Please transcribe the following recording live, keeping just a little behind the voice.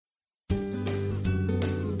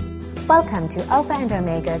Welcome to Alpha and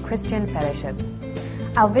Omega Christian Fellowship.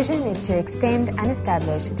 Our vision is to extend and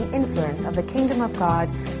establish the influence of the Kingdom of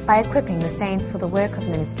God by equipping the saints for the work of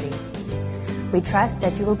ministry. We trust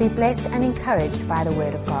that you will be blessed and encouraged by the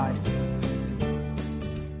Word of God.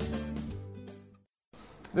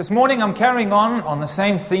 This morning I'm carrying on the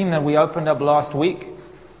same theme that we opened up last week.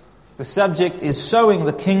 The subject is sowing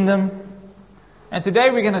the kingdom. And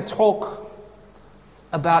today we're going to talk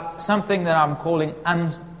about something that I'm calling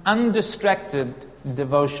undistracted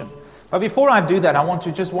devotion. But before I do that, I want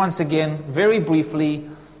to just once again, very briefly,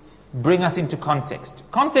 bring us into context.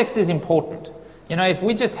 Context is important. You know, if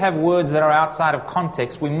we just have words that are outside of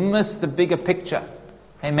context, we miss the bigger picture.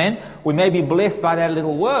 Amen? We may be blessed by that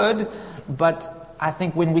little word, but I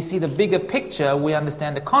think when we see the bigger picture, we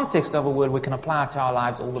understand the context of a word, we can apply it to our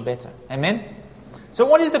lives all the better. Amen? So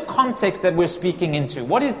what is the context that we're speaking into?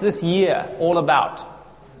 What is this year all about?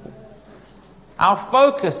 Our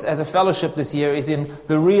focus as a fellowship this year is in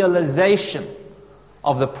the realization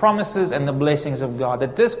of the promises and the blessings of God.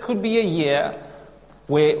 That this could be a year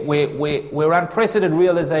where unprecedented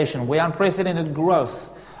realization, where unprecedented growth,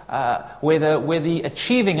 where the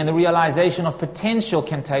achieving and the realization of potential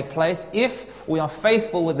can take place if we are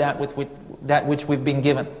faithful with that which we've been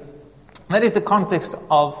given. That is the context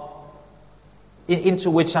into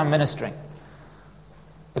which I'm ministering.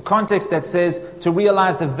 The context that says to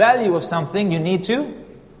realize the value of something, you need to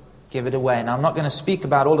give it away. Now, I'm not going to speak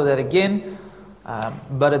about all of that again,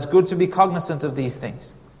 but it's good to be cognizant of these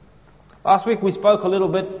things. Last week we spoke a little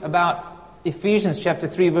bit about Ephesians chapter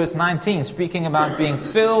 3 verse 19, speaking about being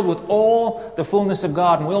filled with all the fullness of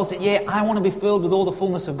God. And we all said, yeah, I want to be filled with all the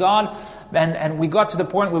fullness of God. And we got to the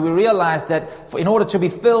point where we realized that in order to be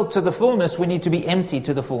filled to the fullness, we need to be empty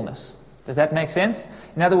to the fullness. Does that make sense?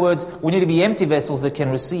 In other words, we need to be empty vessels that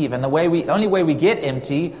can receive. And the only way we get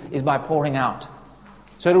empty is by pouring out.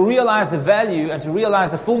 So to realize the value and to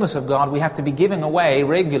realize the fullness of God, we have to be giving away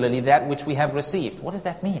regularly that which we have received. What does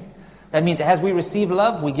that mean? That means as we receive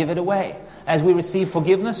love, we give it away. As we receive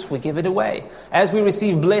forgiveness, we give it away. As we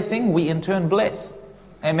receive blessing, we in turn bless.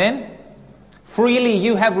 Amen? Freely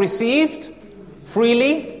you have received,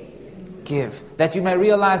 freely give. That you may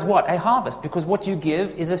realize what? A harvest. Because what you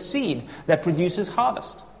give is a seed that produces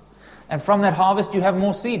harvest. And from that harvest you have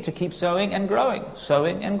more seed to keep sowing and growing.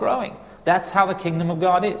 Sowing and growing. That's how the kingdom of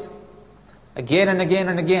God is. Again and again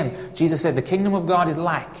and again, Jesus said the kingdom of God is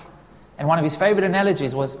like. And one of his favorite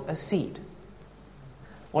analogies was a seed.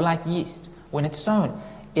 Or like yeast. When it's sown,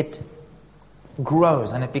 it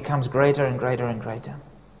grows and it becomes greater and greater and greater.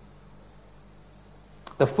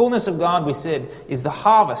 The fullness of God, we said, is the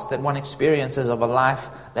harvest that one experiences of a life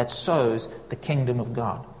that sows the kingdom of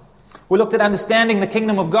God. We looked at understanding the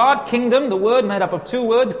kingdom of God. Kingdom, the word made up of two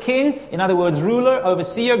words. King, in other words, ruler,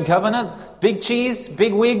 overseer, governor, big cheese,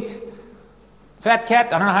 big wig, fat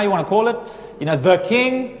cat, I don't know how you want to call it. You know, the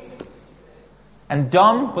king. And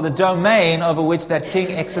dom, for the domain over which that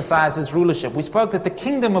king exercises rulership. We spoke that the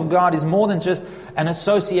kingdom of God is more than just an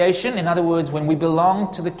association. In other words, when we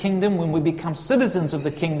belong to the kingdom, when we become citizens of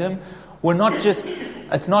the kingdom,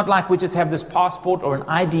 it's not like we just have this passport or an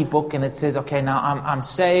ID book and it says, okay, now I'm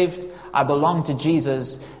saved, I belong to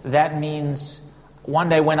Jesus. That means one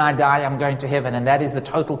day when I die, I'm going to heaven, and that is the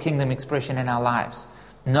total kingdom expression in our lives.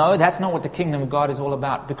 No, that's not what the kingdom of God is all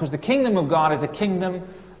about, because the kingdom of God is a kingdom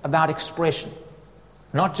about expression.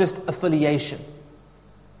 Not just affiliation.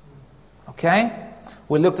 Okay?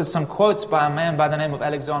 We looked at some quotes by a man by the name of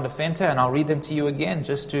Alexander Fenter, and I'll read them to you again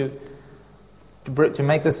just to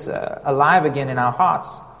make this alive again in our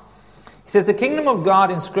hearts. He says, the kingdom of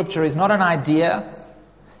God in Scripture is not an idea,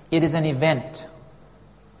 it is an event.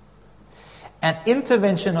 An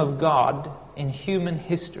intervention of God in human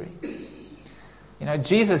history. You know,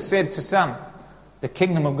 Jesus said to some, the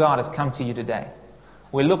kingdom of God has come to you today.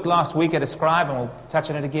 We looked last week at a scribe, and we'll touch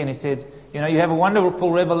on it again. He said, you know, you have a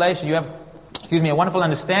wonderful revelation, you have, a wonderful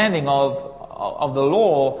understanding of the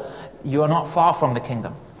law, you are not far from the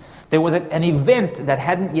kingdom. There was an event that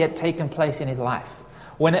hadn't yet taken place in his life.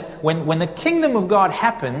 When the kingdom of God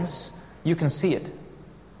happens, you can see it.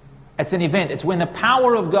 It's an event. It's when the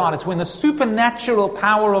power of God, it's when the supernatural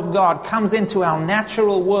power of God comes into our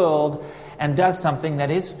natural world and does something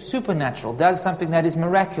that is supernatural, does something that is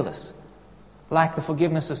miraculous. Like the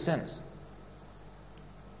forgiveness of sins,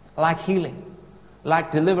 like healing, like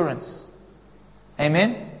deliverance.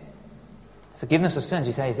 Amen? Forgiveness of sins.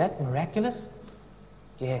 You say, is that miraculous?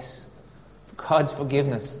 Yes. God's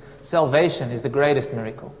forgiveness. Salvation is the greatest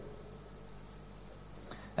miracle.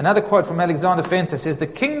 Another quote from Alexander Fenter says, the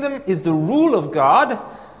kingdom is the rule of God.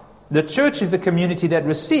 The church is the community that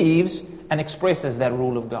receives and expresses that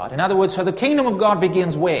rule of God. In other words, so the kingdom of God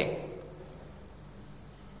begins where?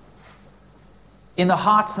 in the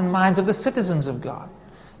hearts and minds of the citizens of God.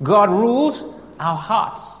 God rules our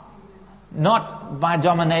hearts, not by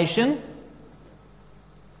domination,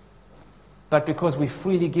 but because we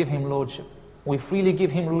freely give Him lordship. We freely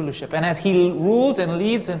give Him rulership. And as He rules and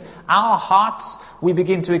leads in our hearts, we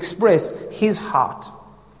begin to express His heart.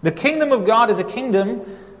 The kingdom of God is a kingdom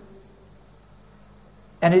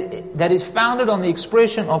that is founded on the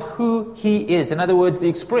expression of who He is. In other words,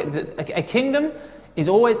 a kingdom is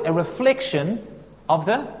always a reflection of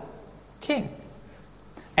the king.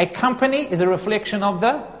 A company is a reflection of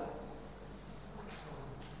the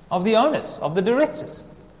owners, of the directors.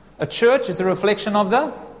 A church is a reflection of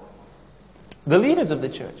the leaders of the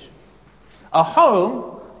church. A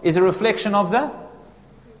home is a reflection of the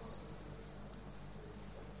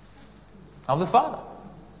Father.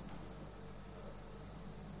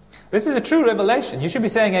 This is a true revelation. You should be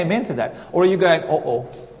saying amen to that. Or are you going, uh-oh?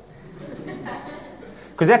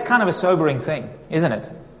 Because that's kind of a sobering thing, isn't it?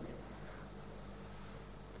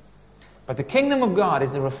 But the kingdom of God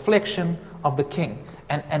is a reflection of the King.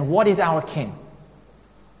 And what is our King?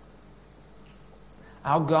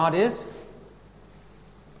 Our God is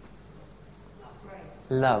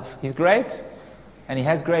love. He's great, and He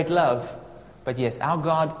has great love. But yes, our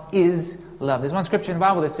God is love. There's one scripture in the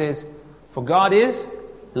Bible that says, for God is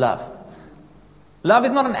love. Love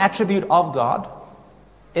is not an attribute of God.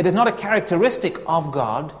 It is not a characteristic of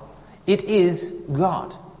God. It is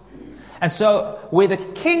God. And so, where the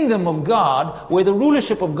kingdom of God, where the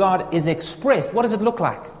rulership of God is expressed, what does it look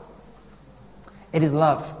like? It is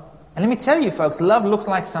love. And let me tell you, folks, love looks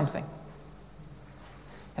like something.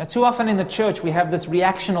 Now, too often in the church, we have this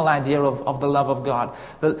reactional idea of the love of God.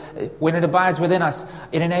 When it abides within us,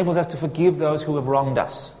 it enables us to forgive those who have wronged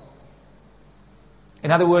us.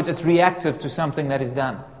 In other words, it's reactive to something that is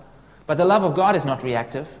done. But the love of God is not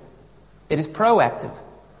reactive. It is proactive.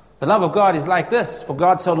 The love of God is like this. For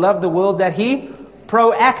God so loved the world that He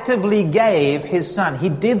proactively gave His Son. He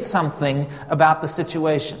did something about the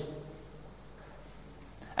situation.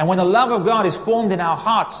 And when the love of God is formed in our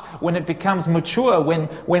hearts, when it becomes mature,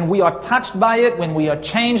 when we are touched by it, when we are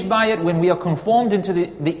changed by it, when we are conformed into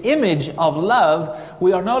the image of love,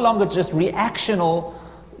 we are no longer just reactional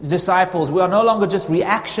disciples. We are no longer just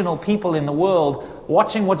reactional people in the world,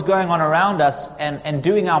 watching what's going on around us and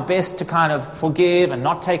doing our best to kind of forgive and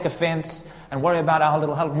not take offense and worry about our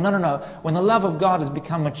little help. No. When the love of God has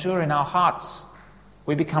become mature in our hearts,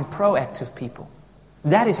 we become proactive people.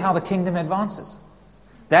 That is how the kingdom advances.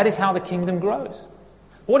 That is how the kingdom grows.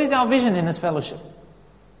 What is our vision in this fellowship?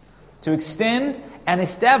 To extend and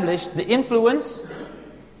establish the influence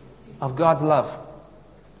of God's love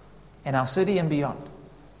in our city and beyond.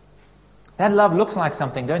 That love looks like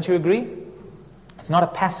something, don't you agree? It's not a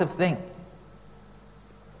passive thing.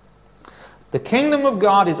 The kingdom of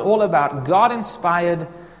God is all about God-inspired,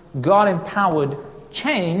 God-empowered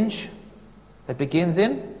change that begins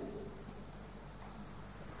in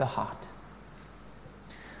the heart.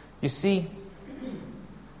 You see,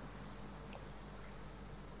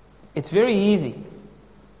 it's very easy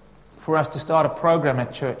for us to start a program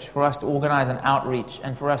at church, for us to organize an outreach,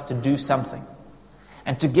 and for us to do something,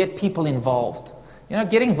 and to get people involved. You know,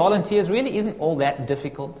 getting volunteers really isn't all that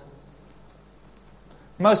difficult.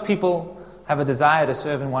 Most people have a desire to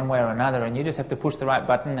serve in one way or another, and you just have to push the right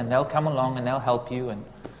button, and they'll come along and they'll help you.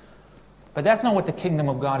 But that's not what the kingdom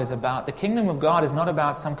of God is about. The kingdom of God is not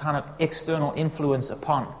about some kind of external influence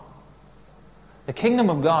upon. The kingdom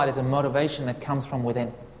of God is a motivation that comes from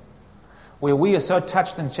within, where we are so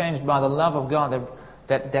touched and changed by the love of God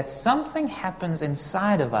that something happens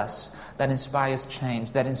inside of us that inspires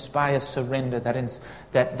change, that inspires surrender,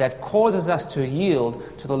 that causes us to yield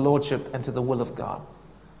to the lordship and to the will of God,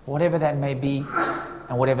 whatever that may be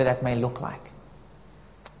and whatever that may look like.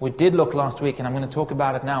 We did look last week, and I'm going to talk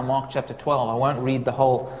about it now, Mark chapter 12. I won't read the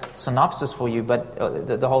whole synopsis for you, but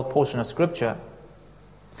the whole portion of Scripture.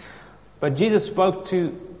 But Jesus spoke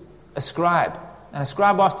to a scribe, and a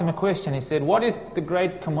scribe asked him a question. He said, "What is the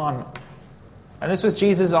great commandment?" And this was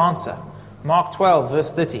Jesus' answer. Mark 12,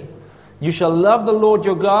 verse 30. "You shall love the Lord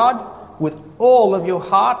your God with all of your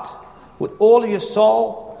heart, with all of your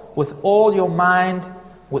soul, with all your mind,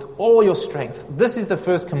 with all your strength. This is the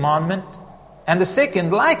first commandment. And the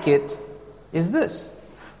second, like it, is this: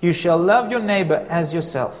 you shall love your neighbor as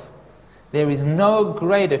yourself. There is no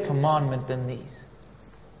greater commandment than these."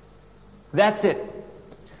 That's it.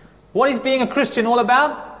 What is being a Christian all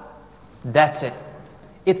about? That's it.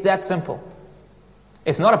 It's that simple.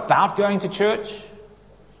 It's not about going to church.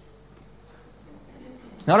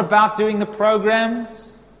 It's not about doing the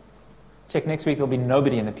programs. Check next week, there'll be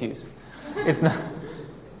nobody in the pews. It's not.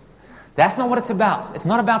 That's not what it's about. It's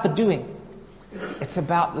not about the doing. It's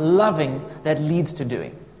about loving that leads to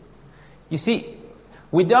doing. You see,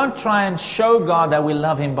 we don't try and show God that we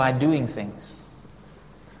love Him by doing things.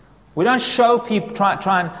 We don't show people,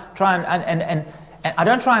 and I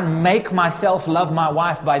don't try and make myself love my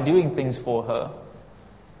wife by doing things for her.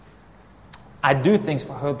 I do things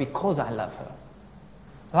for her because I love her.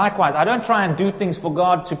 Likewise, I don't try and do things for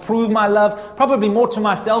God to prove my love, probably more to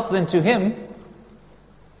myself than to Him.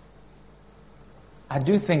 I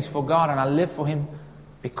do things for God and I live for Him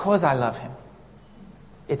because I love Him.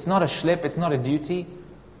 It's not a schlep, it's not a duty.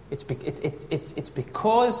 It's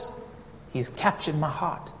because He's captured my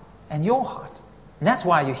heart and your heart. And that's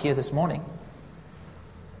why you're here this morning.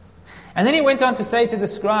 And then He went on to say to the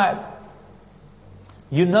scribe,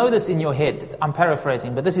 you know this in your head. I'm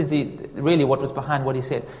paraphrasing, but this is really what was behind what He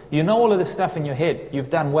said. You know all of this stuff in your head. You've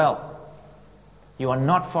done well. You are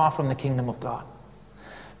not far from the kingdom of God.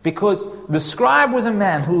 Because the scribe was a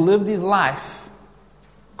man who lived his life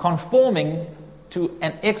conforming to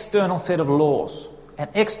an external set of laws, an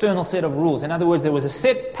external set of rules. In other words, there was a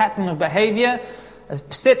set pattern of behavior, a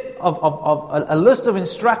set of a list of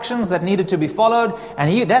instructions that needed to be followed,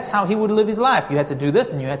 and that's how he would live his life. You had to do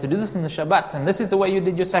this, and you had to do this in the Shabbat, and this is the way you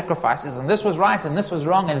did your sacrifices, and this was right, and this was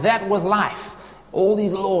wrong, and that was life. All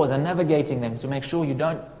these laws and navigating them to make sure you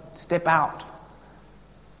don't step out.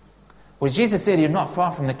 When Jesus said you're not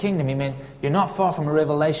far from the kingdom, He meant you're not far from a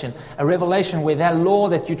revelation where that law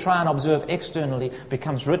that you try and observe externally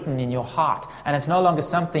becomes written in your heart. And it's no longer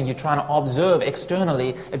something you're trying to observe externally,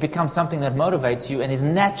 it becomes something that motivates you and is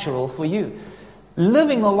natural for you.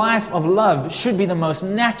 Living the life of love should be the most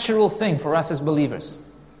natural thing for us as believers.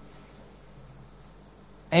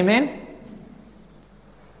 Amen?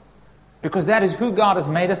 Because that is who God has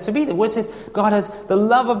made us to be. The Word says the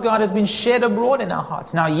love of God has been shed abroad in our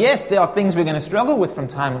hearts. Now, yes, there are things we're going to struggle with from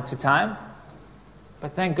time to time.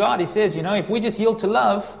 But thank God, He says, if we just yield to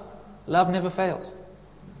love, love never fails.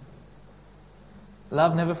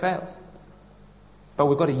 Love never fails. But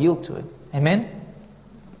we've got to yield to it. Amen?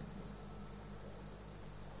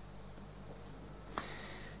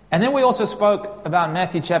 And then we also spoke about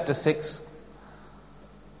Matthew chapter 6.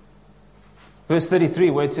 Verse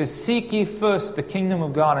 33, where it says, seek ye first the kingdom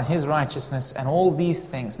of God and His righteousness and all these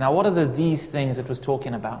things. Now, what are these things it was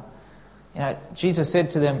talking about? Jesus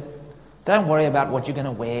said to them, don't worry about what you're going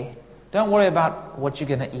to wear. Don't worry about what you're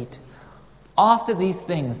going to eat. After these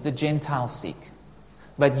things, the Gentiles seek.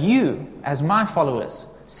 But you, as my followers,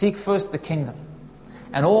 seek first the kingdom.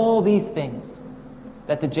 And all these things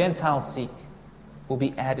that the Gentiles seek will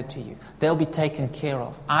be added to you. They'll be taken care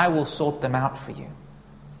of. I will sort them out for you.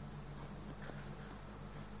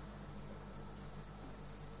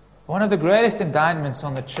 One of the greatest indictments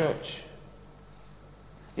on the church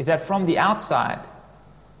is that from the outside,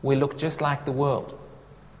 we look just like the world.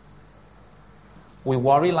 We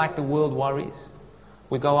worry like the world worries.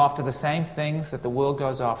 We go after the same things that the world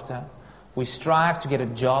goes after. We strive to get a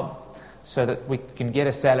job so that we can get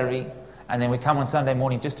a salary, and then we come on Sunday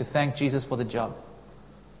morning just to thank Jesus for the job.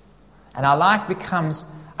 And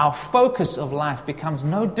our focus of life becomes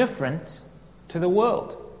no different to the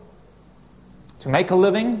world. To make a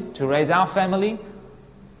living, to raise our family,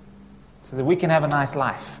 so that we can have a nice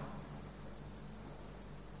life.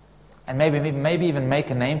 And maybe even make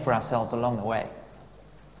a name for ourselves along the way.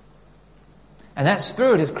 And that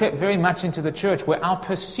spirit has crept very much into the church, where our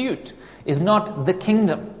pursuit is not the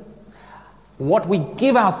kingdom. What we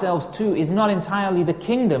give ourselves to is not entirely the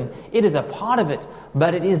kingdom. It is a part of it,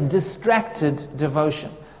 but it is distracted devotion.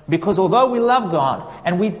 Because although we love God,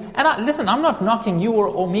 listen, I'm not knocking you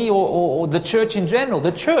or me or the church in general.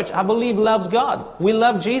 The church, I believe, loves God. We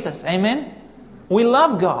love Jesus. Amen? We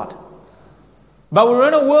love God. But we're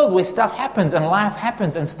in a world where stuff happens and life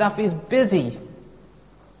happens and stuff is busy.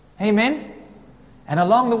 Amen? And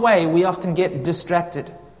along the way, we often get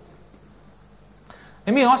distracted.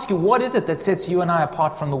 Let me ask you, what is it that sets you and I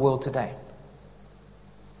apart from the world today?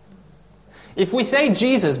 If we say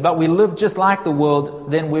Jesus, but we live just like the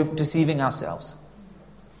world, then we're deceiving ourselves.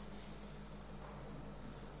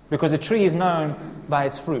 Because a tree is known by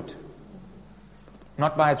its fruit,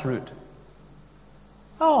 not by its root.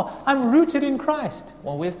 Oh, I'm rooted in Christ.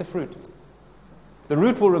 Well, where's the fruit? The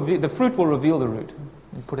fruit will reveal the root.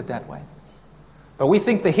 Let's put it that way. But we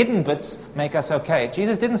think the hidden bits make us okay.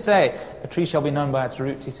 Jesus didn't say a tree shall be known by its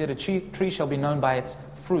root. He said a tree shall be known by its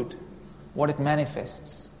fruit, what it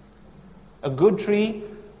manifests. A good tree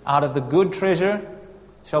out of the good treasure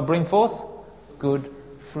shall bring forth good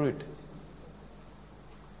fruit.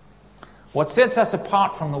 What sets us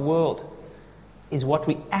apart from the world is what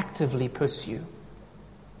we actively pursue.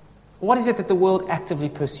 What is it that the world actively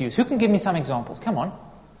pursues? Who can give me some examples? Come on.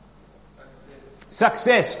 Success.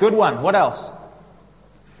 Success, good one. What else?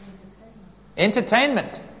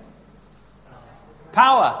 Entertainment.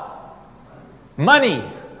 Power. Money.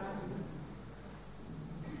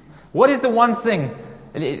 What is the one thing?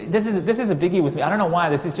 This is a biggie with me. I don't know why.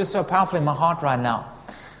 This is just so powerful in my heart right now.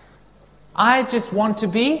 I just want to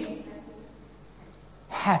be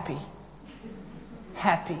happy.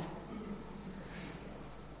 Happy.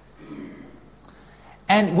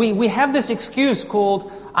 And we have this excuse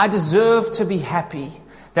called, I deserve to be happy,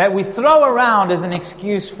 that we throw around as an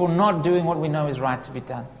excuse for not doing what we know is right to be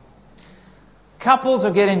done. Couples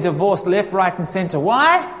are getting divorced left, right, and center.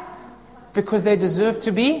 Why? Because they deserve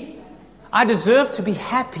to be. I deserve to be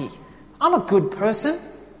happy. I'm a good person.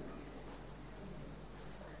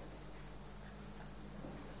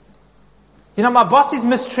 You know, my boss is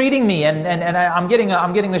mistreating me, and I'm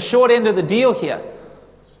getting the short end of the deal here.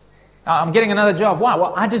 I'm getting another job. Why?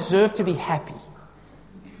 Well, I deserve to be happy.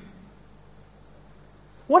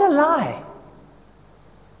 What a lie.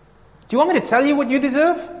 Do you want me to tell you what you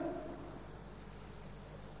deserve?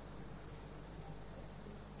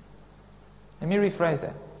 Let me rephrase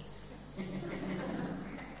that.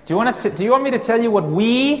 Do you want me to tell you what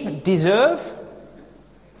we deserve?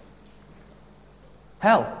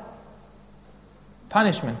 Hell.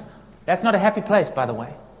 Punishment. That's not a happy place, by the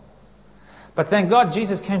way. But thank God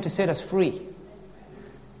Jesus came to set us free.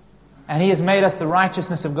 And He has made us the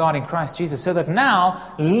righteousness of God in Christ Jesus. So that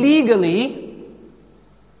now, legally,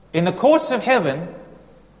 in the courts of heaven,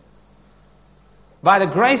 by the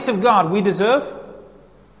grace of God, we deserve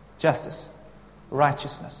justice,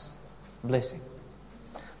 righteousness, blessing.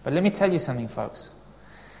 But let me tell you something, folks.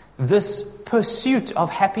 This pursuit of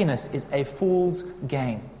happiness is a fool's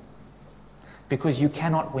game. Because you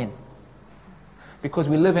cannot win. Because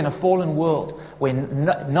we live in a fallen world where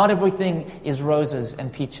not everything is roses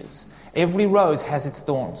and peaches. Every rose has its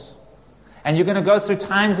thorns. And you're going to go through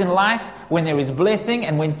times in life when there is blessing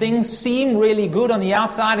and when things seem really good on the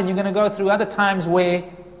outside, and you're going to go through other times where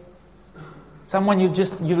someone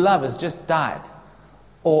you love has just died,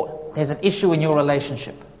 or there's an issue in your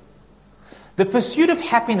relationship. The pursuit of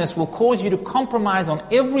happiness will cause you to compromise on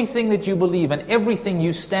everything that you believe and everything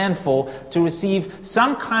you stand for to receive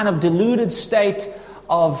some kind of deluded state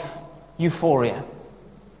of euphoria.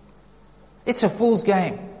 It's a fool's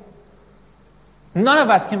game. None of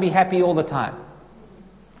us can be happy all the time.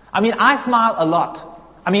 I mean, I smile a lot.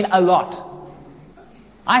 A lot.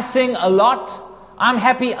 I sing a lot. I'm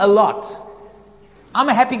happy a lot. I'm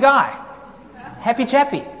a happy guy. Happy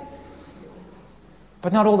chappy.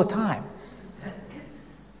 But not all the time.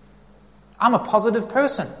 I'm a positive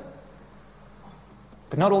person.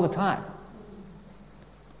 But not all the time.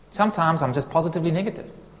 Sometimes I'm just positively negative.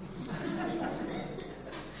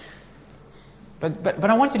 But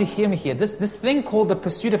I want you to hear me here. This thing called the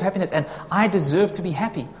pursuit of happiness, and I deserve to be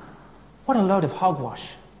happy. What a load of hogwash.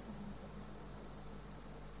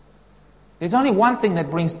 There's only one thing that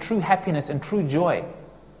brings true happiness and true joy.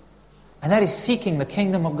 And that is seeking the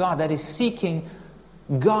kingdom of God. That is seeking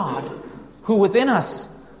God, who within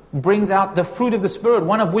us brings out the fruit of the Spirit,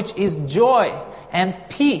 one of which is joy and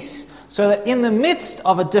peace. So that in the midst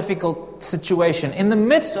of a difficult situation, in the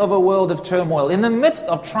midst of a world of turmoil, in the midst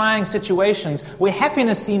of trying situations where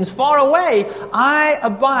happiness seems far away, I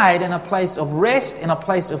abide in a place of rest, in a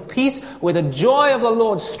place of peace, where the joy of the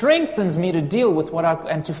Lord strengthens me to deal with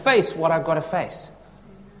and to face what I've got to face.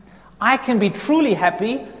 I can be truly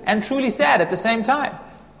happy and truly sad at the same time.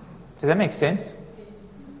 Does that make sense?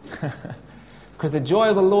 Because the joy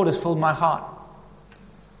of the Lord has filled my heart.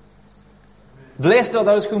 Blessed are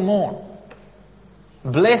those who mourn.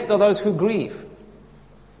 Blessed are those who grieve.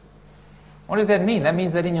 What does that mean? That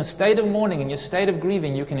means that in your state of mourning, in your state of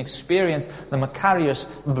grieving, you can experience the Macarius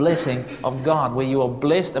blessing of God, where you are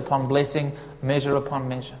blessed upon blessing, measure upon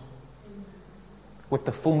measure. With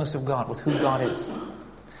the fullness of God, with who God is.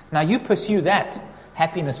 Now you pursue that,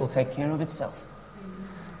 happiness will take care of itself.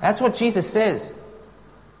 That's what Jesus says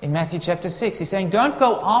in Matthew chapter 6. He's saying, don't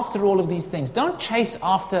go after all of these things. Don't chase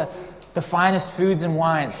after the finest foods and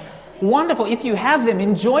wines. Wonderful. If you have them,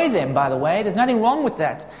 enjoy them, by the way. There's nothing wrong with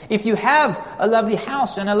that. If you have a lovely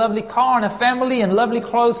house and a lovely car and a family and lovely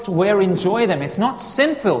clothes to wear, enjoy them. It's not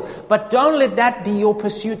sinful. But don't let that be your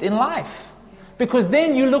pursuit in life. Because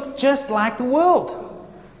then you look just like the world.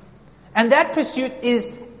 And that pursuit is,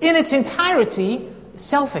 in its entirety,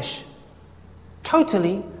 selfish.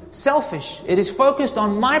 Totally selfish. It is focused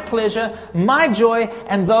on my pleasure, my joy,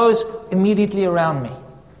 and those immediately around me.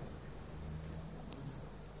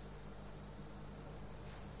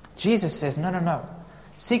 Jesus says, no.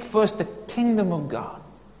 Seek first the kingdom of God.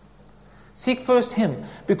 Seek first Him.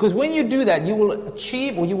 Because when you do that, you will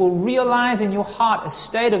achieve, or you will realize in your heart, a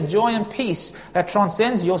state of joy and peace that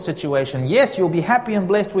transcends your situation. Yes, you'll be happy and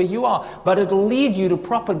blessed where you are, but it'll lead you to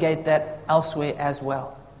propagate that elsewhere as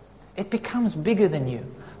well. It becomes bigger than you.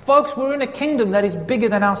 Folks, we're in a kingdom that is bigger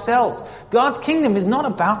than ourselves. God's kingdom is not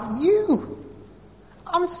about you.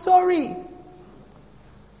 I'm sorry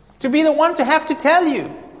to be the one to have to tell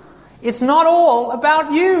you. It's not all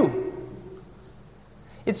about you.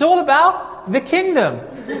 It's all about the kingdom.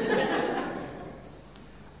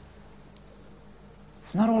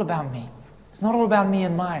 It's not all about me. It's not all about me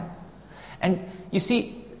and mine. And you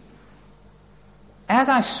see, as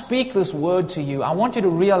I speak this word to you, I want you to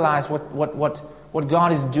realize what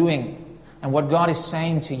God is doing and what God is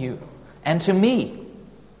saying to you and to me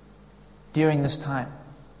during this time.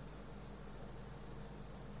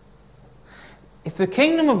 If the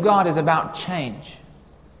kingdom of God is about change,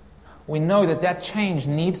 we know that that change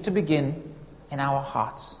needs to begin in our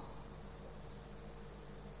hearts.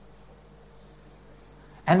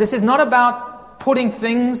 And this is not about putting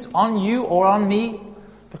things on you or on me,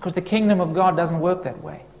 because the kingdom of God doesn't work that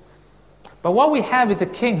way. But what we have is a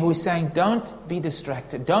king who is saying, don't be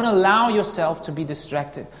distracted. Don't allow yourself to be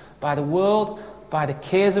distracted by the world, by the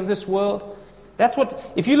cares of this world. That's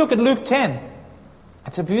what, if you look at Luke 10,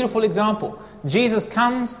 it's a beautiful example. Jesus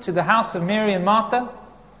comes to the house of Mary and Martha,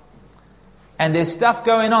 and there's stuff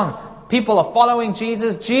going on. People are following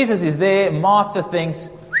Jesus. Jesus is there. Martha thinks,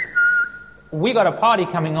 we got a party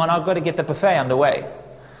coming on. I've got to get the buffet underway.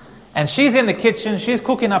 And she's in the kitchen. She's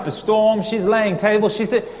cooking up a storm. She's laying tables.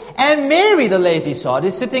 And Mary, the lazy sod,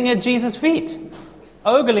 is sitting at Jesus' feet,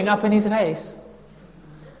 ogling up in his face.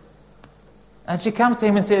 And she comes to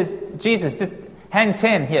him and says, Jesus, just hang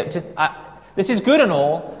 10 here. This is good and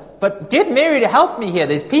all, but get Mary to help me here.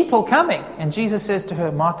 There's people coming. And Jesus says to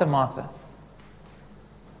her, Martha, Martha.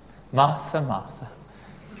 Martha, Martha.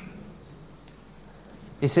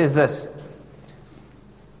 He says this,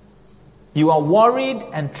 you are worried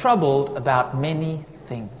and troubled about many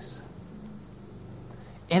things.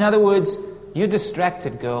 In other words, you're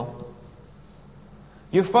distracted, girl.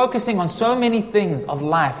 You're focusing on so many things of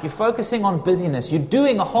life. You're focusing on busyness. You're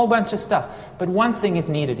doing a whole bunch of stuff. But one thing is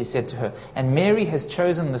needed, he said to her. And Mary has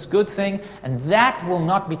chosen this good thing, and that will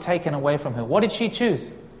not be taken away from her. What did she choose?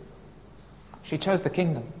 She chose the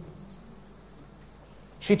kingdom.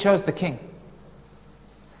 She chose the king.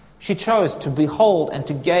 She chose to behold and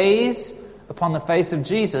to gaze upon the face of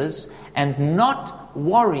Jesus and not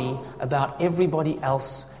worry about everybody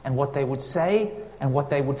else and what they would say and what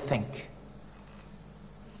they would think.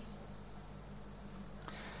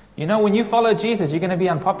 You know, when you follow Jesus, you're going to be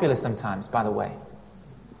unpopular sometimes, by the way.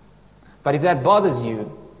 But if that bothers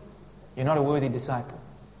you, you're not a worthy disciple.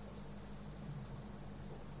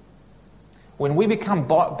 When we become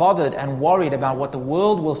bothered and worried about what the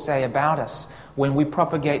world will say about us, when we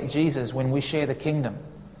propagate Jesus, when we share the kingdom,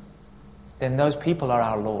 then those people are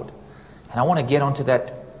our Lord. And I want to get onto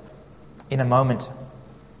that in a moment.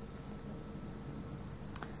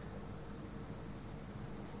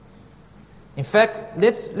 In fact,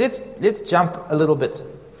 let's jump a little bit.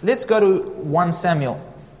 Let's go to 1 Samuel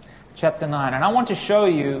chapter 9, and I want to show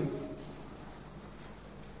you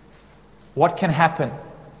what can happen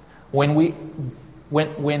when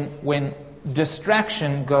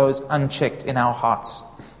distraction goes unchecked in our hearts,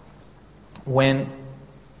 when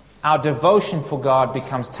our devotion for God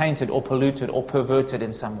becomes tainted or polluted or perverted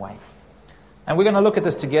in some way. And we're going to look at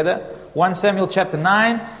this together. 1 Samuel chapter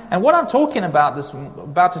 9. And what I'm talking about,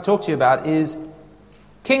 about to talk to you about, is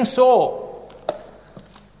King Saul.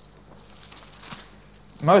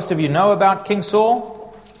 Most of you know about King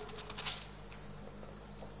Saul.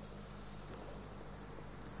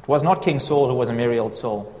 It was not King Saul who was a merry old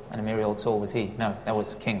Saul, and a merry old Saul was he. No, that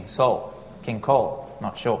was King Saul. King Cole,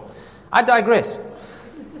 not sure. I digress.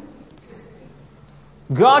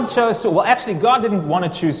 God chose Saul. Well, actually, God didn't want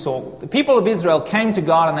to choose Saul. The people of Israel came to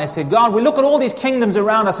God and they said, God, we look at all these kingdoms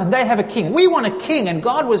around us and they have a king. We want a king. And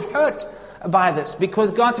God was hurt by this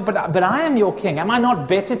because God said, but I am your king. Am I not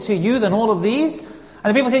better to you than all of these?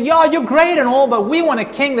 And the people said, yeah, you're great and all, but we want a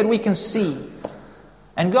king that we can see.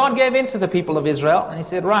 And God gave in to the people of Israel and he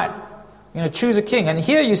said, right, you're going to choose a king. And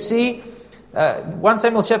here you see 1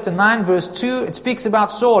 Samuel chapter 9 verse 2, it speaks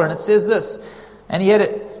about Saul and it says this, and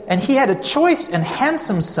he had a choice and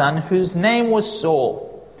handsome son whose name was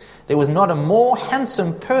Saul. There was not a more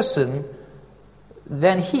handsome person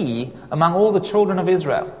than he among all the children of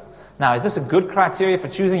Israel. Now, is this a good criteria for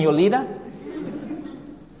choosing your leader?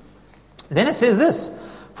 Then it says this,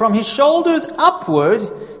 from his shoulders upward,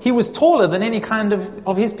 he was taller than any kind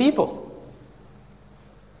of his people.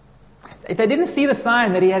 if they didn't see the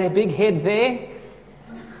sign that he had a big head there,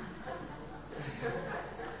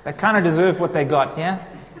 they kind of deserved what they got, yeah?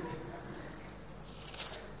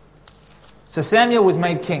 So Samuel was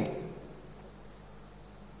made king.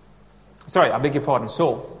 Sorry, I beg your pardon,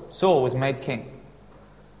 Saul. Saul was made king.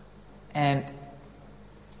 And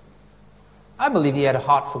I believe he had a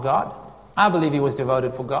heart for God. I believe he was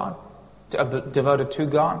devoted for God, devoted to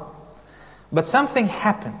God. But something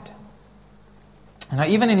happened.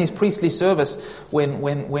 Even in his priestly service, when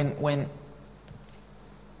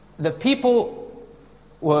the people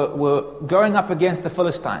were going up against the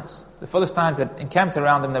Philistines had encamped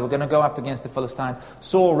around them, they were going to go up against the Philistines.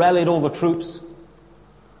 Saul rallied all the troops,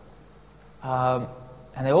 and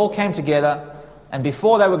they all came together, and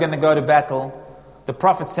before they were going to go to battle, the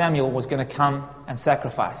prophet Samuel was going to come and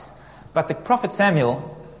sacrifice. But the prophet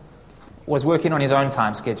Samuel was working on his own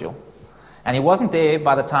time schedule. And he wasn't there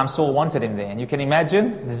by the time Saul wanted him there. And you can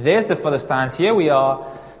imagine, there's the Philistines, here we are,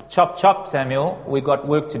 chop chop Samuel, we've got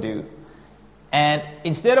work to do. And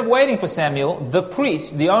instead of waiting for Samuel, the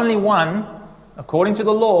priest, the only one, according to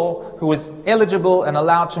the law, who was eligible and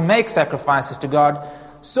allowed to make sacrifices to God,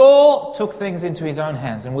 Saul took things into his own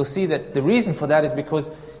hands. And we'll see that the reason for that is because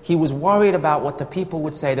he was worried about what the people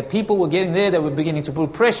would say. The people were getting there, they were beginning to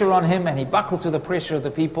put pressure on him, and he buckled to the pressure of the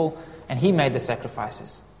people, and he made the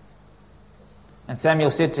sacrifices. And Samuel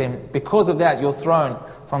said to him, because of that, your throne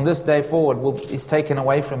from this day forward is taken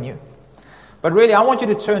away from you. But really, I want you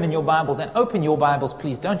to turn in your Bibles and open your Bibles,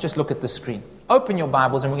 please. Don't just look at the screen. Open your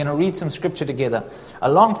Bibles, and we're going to read some scripture together.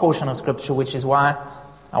 A long portion of scripture, which is why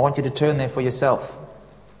I want you to turn there for yourself.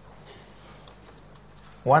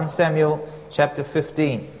 1 Samuel chapter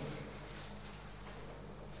 15.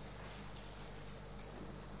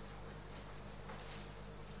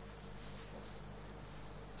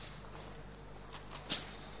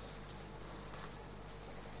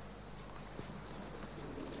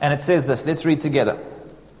 And it says this, let's read together.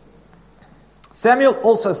 Samuel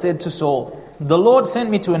also said to Saul, the Lord sent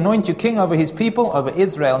me to anoint you king over his people, over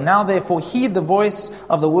Israel. Now therefore heed the voice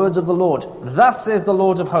of the words of the Lord. Thus says the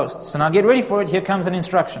Lord of hosts. So now get ready for it, here comes an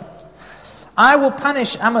instruction. I will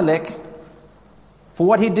punish Amalek for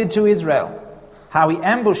what he did to Israel, how he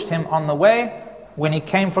ambushed him on the way when he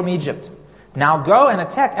came from Egypt. Now go and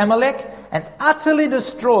attack Amalek and utterly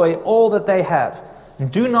destroy all that they have.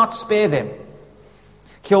 Do not spare them.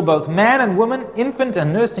 Kill both man and woman, infant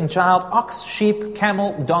and nursing child, ox, sheep,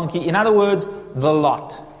 camel, donkey. In other words, the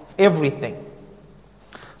lot. Everything.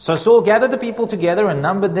 So Saul gathered the people together and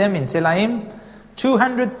numbered them in Telaim,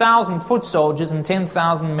 200,000 foot soldiers and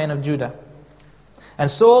 10,000 men of Judah. And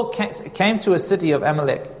Saul came to a city of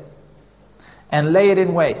Amalek and lay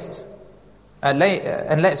in wait in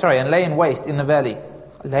the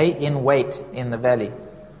valley.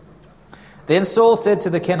 Then Saul said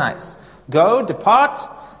to the Kenites, go, depart,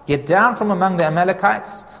 get down from among the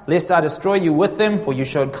Amalekites, lest I destroy you with them, for you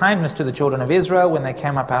showed kindness to the children of Israel when they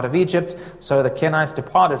came up out of Egypt. So the Kenites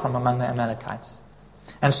departed from among the Amalekites.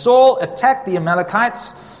 And Saul attacked the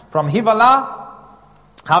Amalekites from Havilah,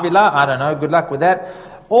 I don't know, good luck with that,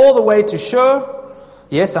 all the way to Shur,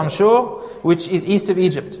 yes, I'm sure, which is east of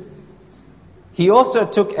Egypt. He also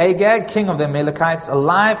took Agag, king of the Amalekites,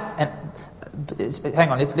 alive, and hang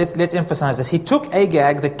on, let's emphasize this. He took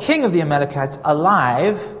Agag, the king of the Amalekites,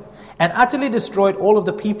 alive and utterly destroyed all of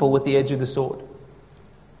the people with the edge of the sword.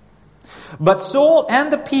 But Saul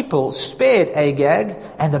and the people spared Agag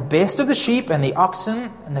and the best of the sheep and the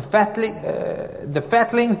oxen and the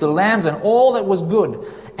fatlings, the lambs, and all that was good,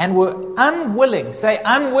 and were unwilling, say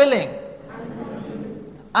unwilling,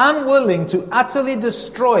 unwilling to utterly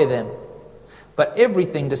destroy them. But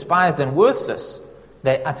everything despised and worthless,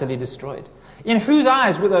 they utterly destroyed. In whose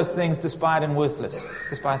eyes were those things despised and worthless?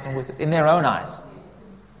 Despised and worthless. In their own eyes.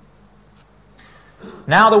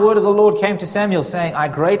 Now the word of the Lord came to Samuel, saying, I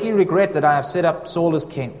greatly regret that I have set up Saul as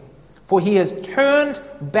king, for he has turned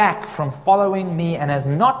back from following me and has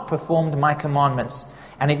not performed my commandments.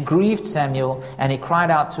 And it grieved Samuel, and he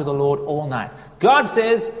cried out to the Lord all night. God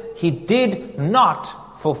says he did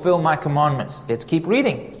not fulfill my commandments. Let's keep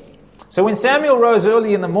reading. So when Samuel rose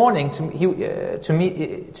early in the morning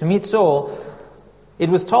to meet Saul, it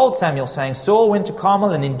was told Samuel, saying, Saul went to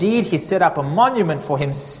Carmel, and indeed he set up a monument for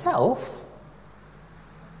himself,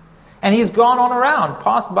 and he's gone on around,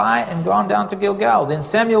 passed by and gone down to Gilgal. Then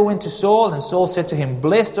Samuel went to Saul, and Saul said to him,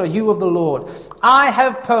 Blessed are you of the Lord. I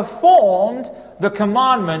have performed the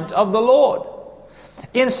commandment of the Lord.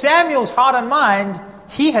 In Samuel's heart and mind,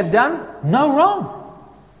 he had done no wrong.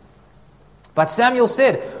 But Samuel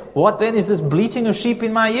said, What then is this bleating of sheep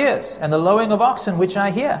in my ears, and the lowing of oxen which I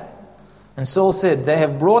hear? And Saul said, "They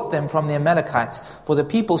have brought them from the Amalekites, for the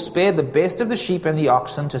people spared the best of the sheep and the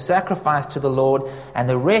oxen to sacrifice to the Lord, and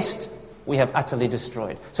the rest we have utterly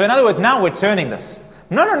destroyed." So in other words, now we're turning this.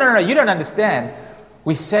 No, you don't understand.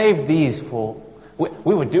 We saved these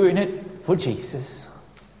we were doing it for Jesus.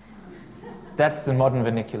 That's the modern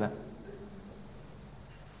vernacular.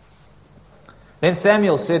 Then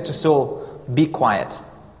Samuel said to Saul, "Be quiet,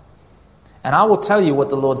 and I will tell you what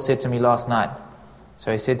the Lord said to me last night."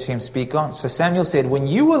 So he said to him, "Speak on." So Samuel said, "When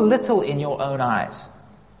you were little in your own eyes,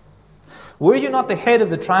 were you not the head of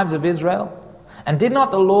the tribes of Israel? And did not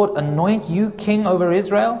the Lord anoint you king over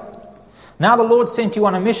Israel? Now the Lord sent you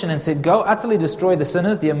on a mission and said, 'Go utterly destroy the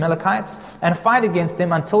sinners, the Amalekites, and fight against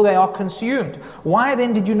them until they are consumed.' Why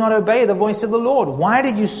then did you not obey the voice of the Lord? Why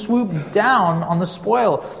did you swoop down on the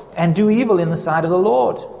spoil and do evil in the sight of the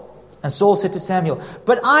Lord?" And Saul said to Samuel,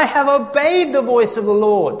 "But I have obeyed the voice of the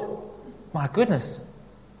Lord." My goodness.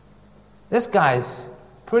 This guy's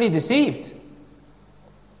pretty deceived.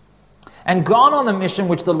 "And gone on the mission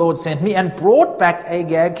which the Lord sent me, and brought back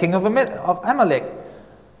Agag, king of Amalek.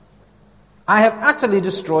 I have utterly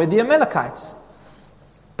destroyed the Amalekites.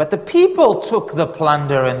 But the people took the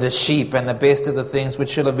plunder and the sheep and the best of the things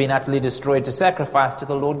which should have been utterly destroyed to sacrifice to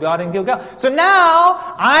the Lord God in Gilgal. So now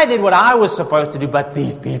I did what I was supposed to do, but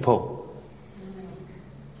these people."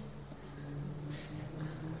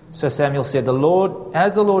 So Samuel said,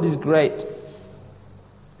 has the Lord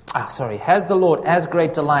as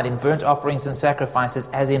great delight in burnt offerings and sacrifices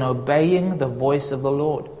as in obeying the voice of the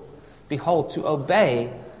Lord? Behold, to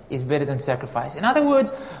obey is better than sacrifice. In other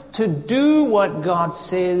words, to do what God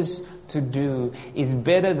says to do is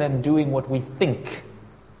better than doing what we think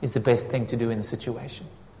is the best thing to do in the situation.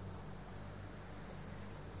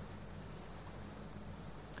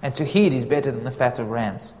 And to heed is better than the fat of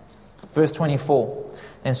rams. Verse 24.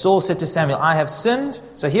 And Saul said to Samuel, "I have sinned."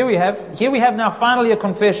 So here we have now finally a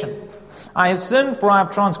confession. "I have sinned, for I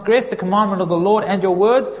have transgressed the commandment of the Lord and your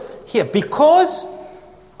words." Here, because,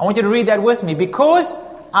 I want you to read that with me, "because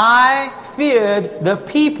I feared the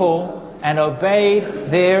people and obeyed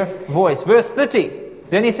their voice." Verse 30.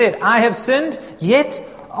 Then he said, "I have sinned, yet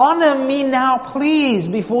honor me now, please,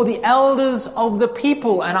 before the elders of the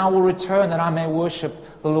people, and I will return that I may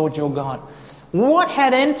worship the Lord your God." What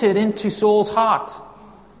had entered into Saul's heart?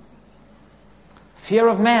 Fear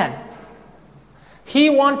of man. He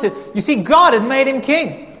wanted, you see, God had made him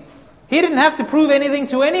king. He didn't have to prove anything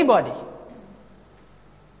to anybody.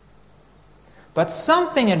 But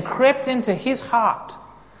something had crept into his heart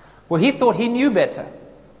where he thought he knew better.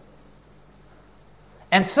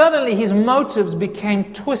 And suddenly his motives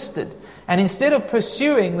became twisted. And instead of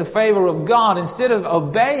pursuing the favor of God, instead of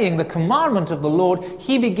obeying the commandment of the Lord,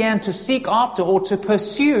 he began to seek after or to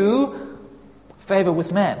pursue favor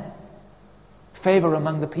with man. Favor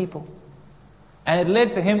among the people. And it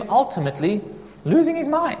led to him ultimately losing his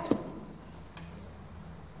mind.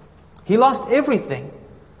 He lost everything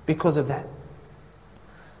because of that.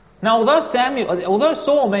 Now, although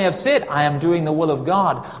Saul may have said, "I am doing the will of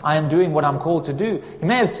God, I am doing what I'm called to do," he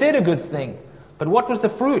may have said a good thing, but what was the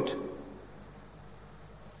fruit?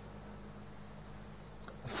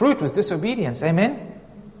 The fruit was disobedience. Amen?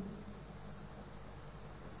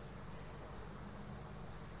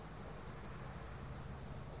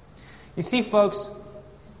 You see, folks,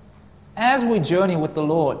 as we journey with the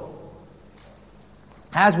Lord,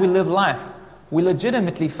 as we live life, we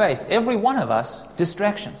legitimately face, every one of us,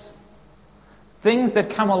 distractions. Things that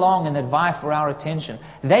come along and that vie for our attention.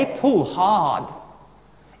 They pull hard.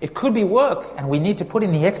 It could be work, and we need to put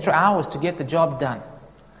in the extra hours to get the job done.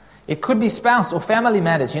 It could be spouse or family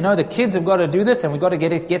matters. You know, the kids have got to do this, and we've got to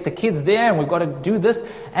get the kids there, and we've got to do this.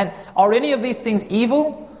 And are any of these things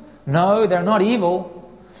evil? No, they're not evil.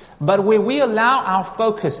 But where we allow our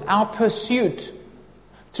focus, our pursuit,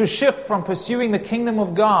 to shift from pursuing the kingdom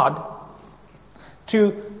of God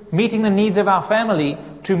to meeting the needs of our family,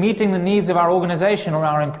 to meeting the needs of our organization or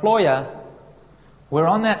our employer, we're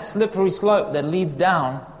on that slippery slope that leads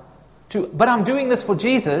down to, but I'm doing this for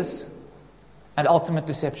Jesus, and ultimate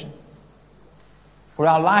deception. Where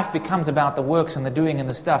our life becomes about the works and the doing and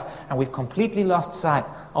the stuff, and we've completely lost sight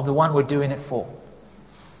of the one we're doing it for.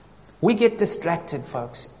 We get distracted,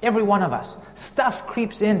 folks. Every one of us. Stuff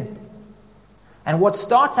creeps in. And what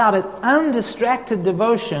starts out as undistracted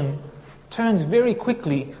devotion turns very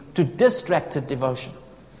quickly to distracted devotion.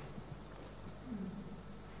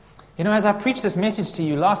 You know, as I preached this message to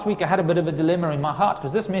you last week, I had a bit of a dilemma in my heart,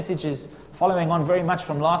 because this message is following on very much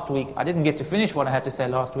from last week. I didn't get to finish what I had to say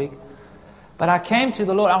last week. But I came to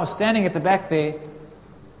the Lord. I was standing at the back there,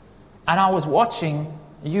 and I was watching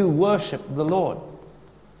you worship the Lord.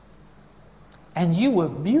 And you were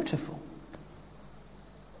beautiful.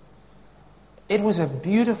 It was a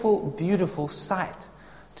beautiful, beautiful sight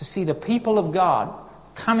to see the people of God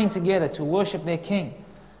coming together to worship their King.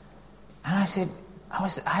 And I said, I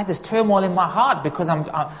had this turmoil in my heart because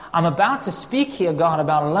I'm about to speak here, God,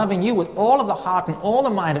 about loving you with all of the heart and all the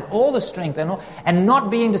mind and all the strength and not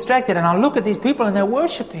being distracted. And I look at these people and they're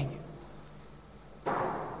worshiping you.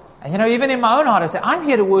 And even in my own heart, I say, I'm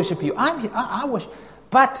here to worship you. I worship.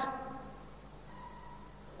 But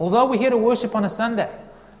although we're here to worship on a Sunday,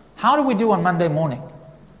 how do we do on Monday morning?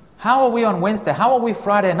 How are we on Wednesday? How are we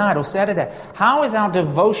Friday night or Saturday? How is our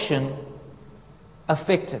devotion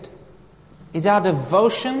affected? Is our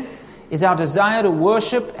devotion, is our desire to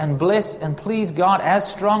worship and bless and please God as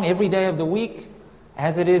strong every day of the week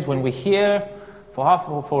as it is when we're here for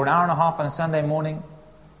an hour and a half on a Sunday morning?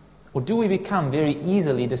 Or do we become very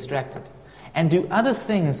easily distracted? And do other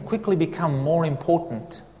things quickly become more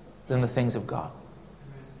important than the things of God?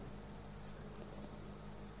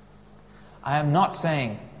 I am not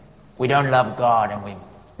saying we don't love God and we're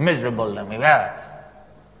miserable and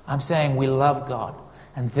I'm saying we love God.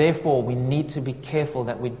 And therefore, we need to be careful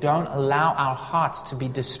that we don't allow our hearts to be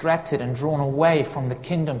distracted and drawn away from the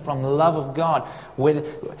kingdom, from the love of God,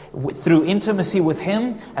 through intimacy with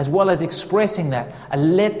Him, as well as expressing that.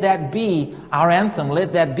 And let that be our anthem.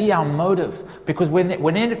 Let that be our motive. Because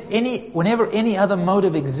whenever any other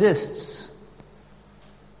motive exists,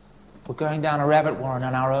 we're going down a rabbit warren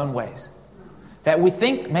in our own ways. That we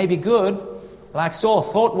think may be good, like Saul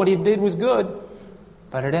thought what he did was good,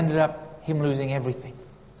 but it ended up him losing everything.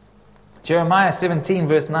 Jeremiah 17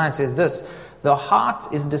 verse 9 says this, "The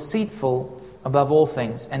heart is deceitful above all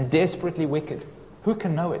things and desperately wicked. Who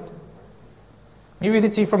can know it?" Let me read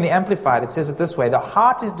it to you from the Amplified. It says it this way, "The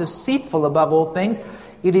heart is deceitful above all things.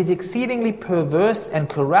 It is exceedingly perverse and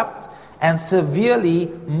corrupt and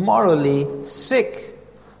severely morally sick.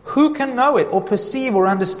 Who can know it or perceive or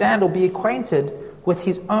understand or be acquainted with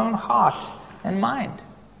his own heart and mind?"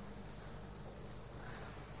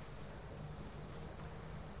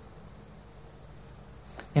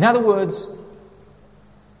 In other words,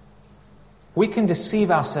 we can deceive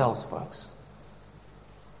ourselves, folks,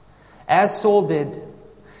 as Saul did,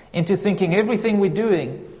 into thinking everything we're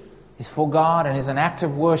doing is for God and is an act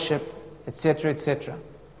of worship, etc., etc.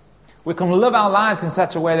 We can live our lives in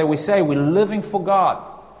such a way that we say we're living for God.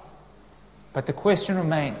 But the question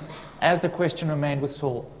remains, as the question remained with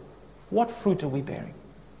Saul, what fruit are we bearing?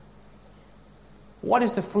 What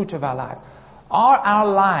is the fruit of our lives? Are our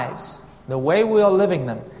lives, the way we are living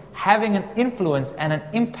them, having an influence and an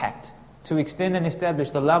impact to extend and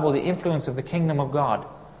establish the love or the influence of the kingdom of God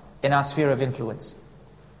in our sphere of influence?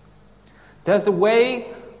 Does the way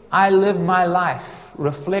I live my life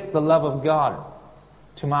reflect the love of God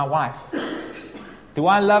to my wife? Do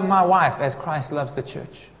I love my wife as Christ loves the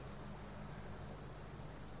church?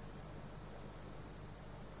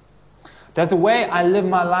 Does the way I live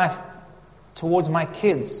my life towards my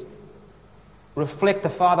kids reflect the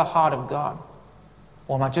Father heart of God?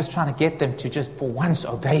 Or am I just trying to get them to just for once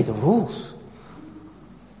obey the rules?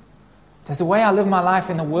 Does the way I live my life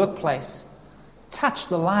in the workplace touch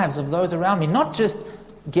the lives of those around me? Not just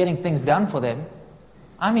getting things done for them.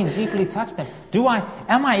 I mean deeply touch them.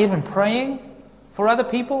 Am I even praying for other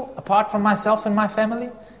people apart from myself and my family?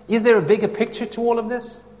 Is there a bigger picture to all of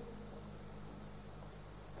this?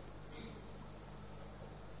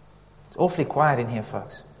 It's awfully quiet in here,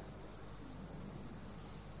 folks.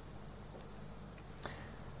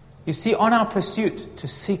 You see, on our pursuit to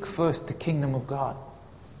seek first the kingdom of God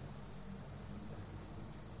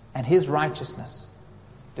and His righteousness,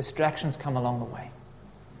 distractions come along the way.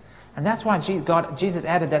 And that's why Jesus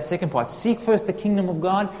added that second part. Seek first the kingdom of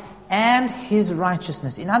God and His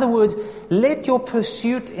righteousness. In other words, let your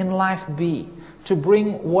pursuit in life be to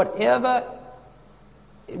bring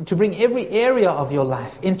every area of your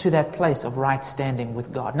life into that place of right standing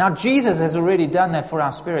with God. Now, Jesus has already done that for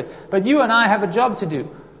our spirits, but you and I have a job to do.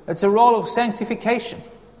 It's a role of sanctification.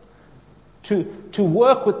 To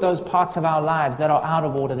work with those parts of our lives that are out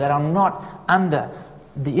of order, that are not under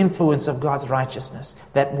the influence of God's righteousness,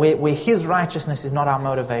 that where His righteousness is not our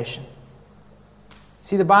motivation.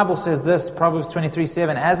 See, the Bible says this, Proverbs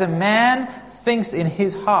 23:7, "As a man thinks in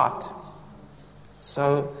his heart,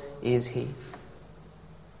 so is he."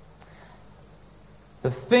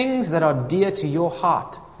 The things that are dear to your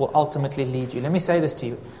heart will ultimately lead you. Let me say this to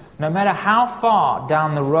you. No matter how far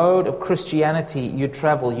down the road of Christianity you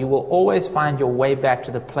travel, you will always find your way back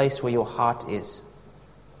to the place where your heart is.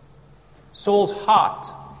 Saul's heart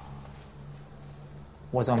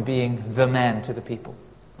was on being the man to the people.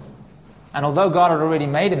 And although God had already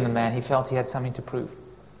made him the man, he felt he had something to prove.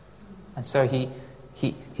 And so he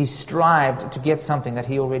He strived to get something that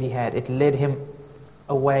he already had. It led him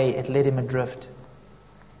away. It led him adrift.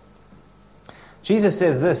 Jesus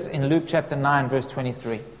says this in Luke chapter 9, verse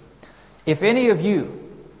 23. If any of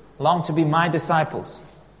you long to be my disciples,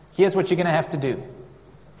 here's what you're going to have to do.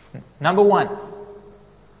 Number one,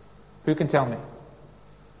 who can tell me?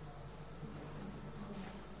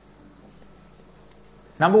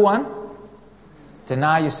 Number one,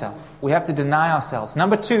 deny yourself. We have to deny ourselves.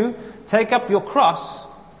 Number two, take up your cross.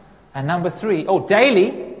 And number three,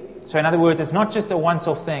 daily. So in other words, it's not just a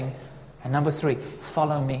once-off thing. And number three,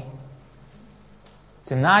 follow me.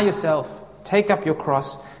 Deny yourself, take up your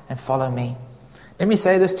cross, and follow me. Let me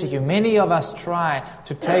say this to you. Many of us try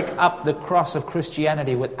to take up the cross of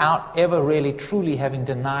Christianity without ever really truly having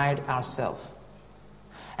denied ourselves.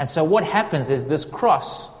 And so what happens is this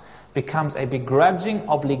cross becomes a begrudging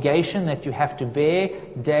obligation that you have to bear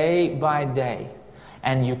day by day.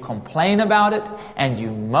 And you complain about it, and you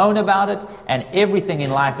moan about it, and everything in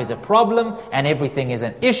life is a problem, and everything is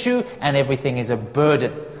an issue, and everything is a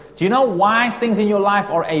burden. Do you know why things in your life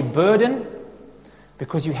are a burden?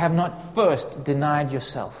 Because you have not first denied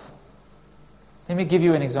yourself. Let me give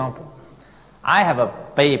you an example. I have a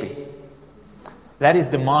baby that is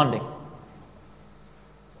demanding.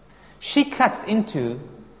 She cuts into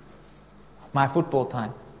my football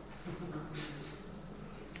time,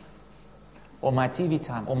 or my TV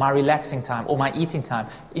time, or my relaxing time, or my eating time,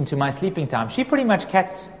 into my sleeping time. She pretty much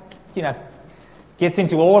gets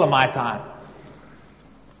into all of my time.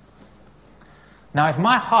 Now, if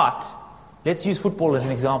my heart, let's use football as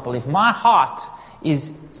an example, if my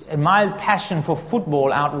passion for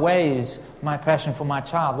football outweighs my passion for my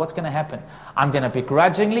child, what's going to happen? I'm going to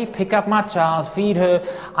begrudgingly pick up my child, feed her.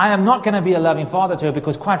 I am not going to be a loving father to her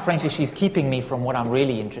because, quite frankly, she's keeping me from what I'm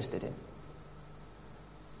really interested in.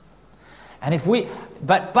 And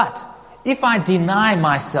but if I deny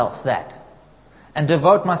myself that and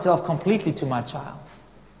devote myself completely to my child,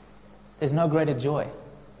 there's no greater joy.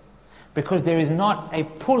 Because there is not a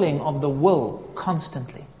pulling of the will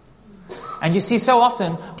constantly. And you see, so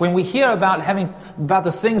often when we hear about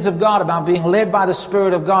the things of God, about being led by the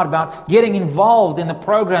Spirit of God, about getting involved in the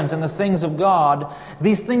programs and the things of God,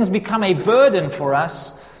 these things become a burden for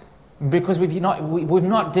us because we've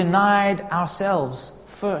not denied ourselves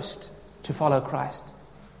first to follow Christ.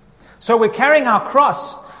 So we're carrying our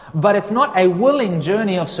cross, but it's not a willing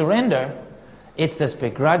journey of surrender. It's this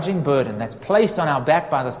begrudging burden that's placed on our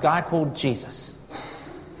back by this guy called Jesus.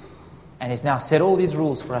 And he's now set all these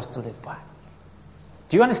rules for us to live by.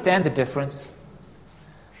 Do you understand the difference?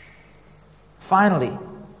 Finally,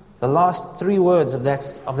 the last three words of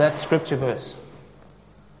that scripture verse.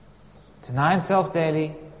 Deny himself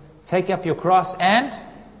daily, take up your cross, and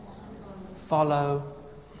follow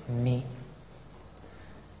me.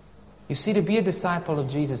 You see, to be a disciple of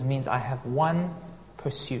Jesus means I have one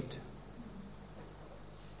pursuit.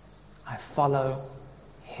 I follow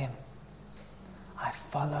him. I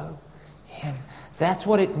follow him. That's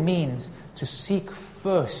what it means to seek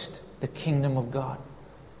first the kingdom of God.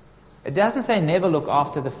 It doesn't say never look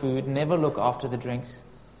after the food, never look after the drinks,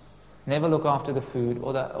 never look after the food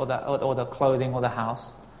or the clothing or the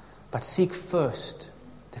house, but seek first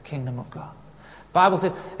the kingdom of God. The Bible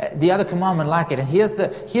says the other commandment like it, and here's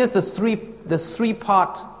the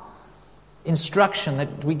three-part instruction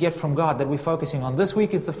that we get from God that we're focusing on. This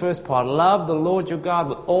week is the first part. Love the Lord your God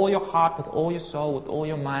with all your heart, with all your soul, with all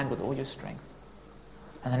your mind, with all your strength.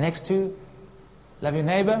 And the next two, love your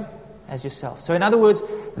neighbor as yourself. So in other words,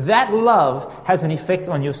 that love has an effect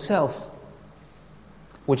on yourself,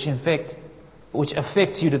 which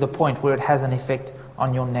affects you to the point where it has an effect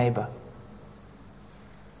on your neighbor.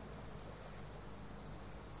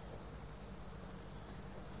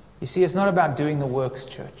 You see, it's not about doing the works,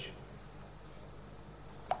 church.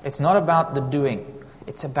 It's not about the doing.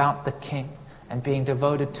 It's about the King and being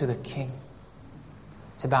devoted to the King.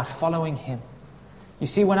 It's about following him. You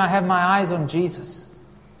see, when I have my eyes on Jesus,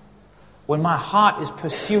 when my heart is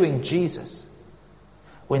pursuing Jesus,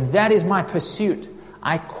 when that is my pursuit,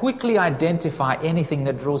 I quickly identify anything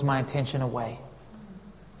that draws my attention away.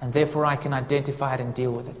 And therefore I can identify it and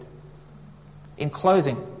deal with it. In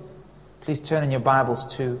closing, please turn in your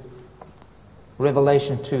Bibles to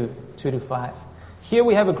Revelation 2:2-5. Here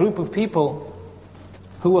we have a group of people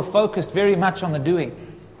who were focused very much on the doing.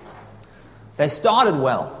 They started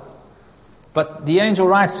well, but the angel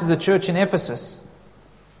writes to the church in Ephesus,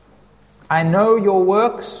 I know your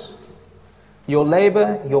works, your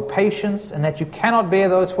labor, your patience, and that you cannot bear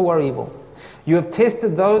those who are evil. You have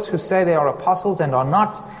tested those who say they are apostles and are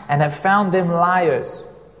not, and have found them liars.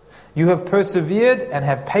 You have persevered and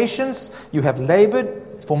have patience. You have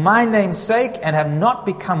labored for my name's sake and have not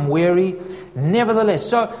become weary nevertheless.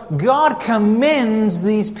 So God commends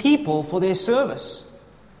these people for their service.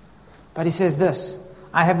 But he says this,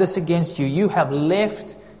 I have this against you. You have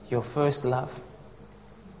left your first love.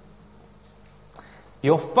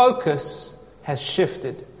 Your focus has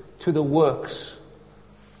shifted to the works,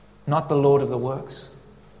 not the Lord of the works.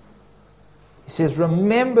 He says,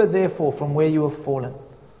 remember therefore from where you have fallen.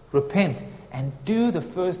 Repent and do the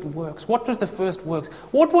first works. What was the first works?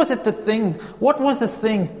 What was the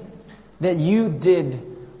thing that you did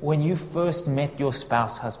when you first met your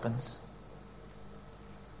spouse, husbands?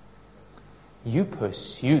 You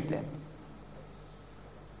pursued them.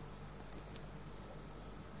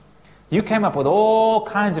 You came up with all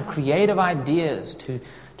kinds of creative ideas to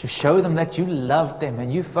show them that you loved them,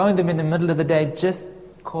 and you phoned them in the middle of the day, just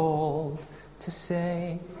called to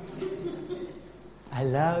say, I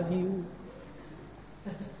love you.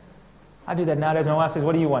 I do that nowadays. My wife says,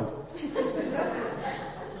 what do you want?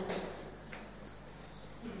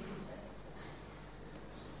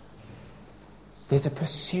 There's a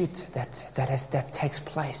pursuit that takes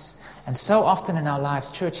place. And so often in our lives,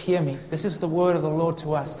 church, hear me, this is the word of the Lord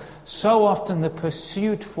to us. So often the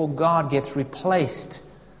pursuit for God gets replaced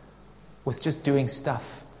with just doing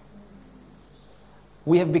stuff.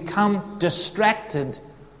 We have become distracted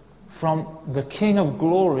from the King of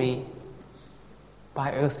Glory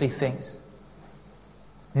by earthly things.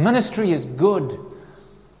 Ministry is good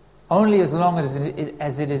only as long as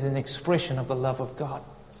it is an expression of the love of God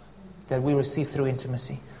that we receive through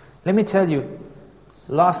intimacy. Let me tell you,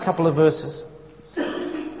 last couple of verses,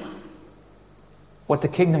 what the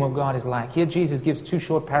kingdom of God is like. Here Jesus gives two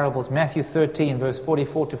short parables, Matthew 13, verse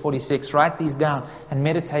 44 to 46. Write these down and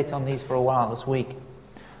meditate on these for a while this week.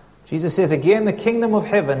 Jesus says, again, the kingdom of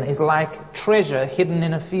heaven is like treasure hidden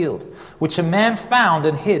in a field, which a man found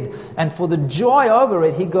and hid. And for the joy over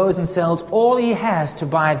it, he goes and sells all he has to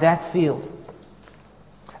buy that field.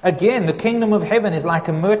 Again, the kingdom of heaven is like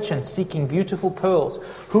a merchant seeking beautiful pearls,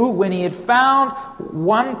 who, when he had found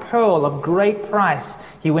one pearl of great price,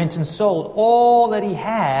 he went and sold all that he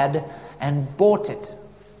had and bought it.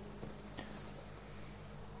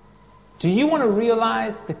 Do you want to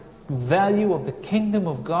realize the value of the kingdom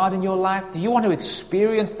of God in your life? Do you want to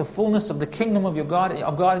experience the fullness of the kingdom of God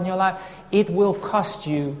in your life? It will cost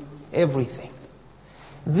you everything.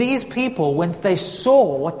 These people, once they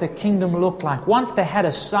saw what the kingdom looked like, once they had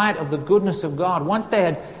a sight of the goodness of God, once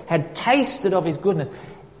they had tasted of His goodness,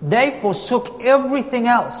 they forsook everything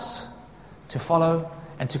else to follow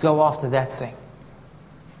and to go after that thing.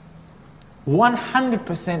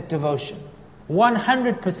 100% devotion,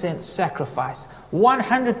 100% sacrifice,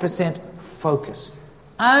 100% focus,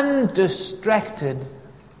 undistracted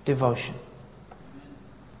devotion.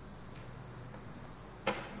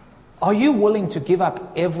 Are you willing to give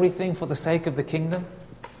up everything for the sake of the kingdom?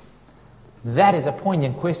 That is a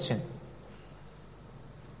poignant question.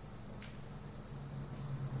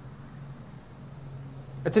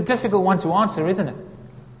 It's a difficult one to answer, isn't it?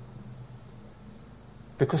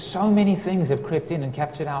 Because so many things have crept in and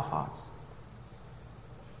captured our hearts.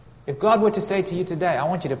 If God were to say to you today, I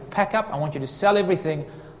want you to pack up, I want you to sell everything,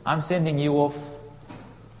 I'm sending you off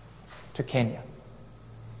to Kenya,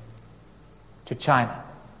 to China.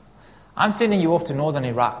 I'm sending you off to northern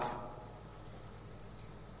Iraq.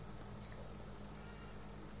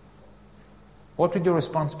 What would your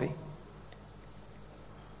response be?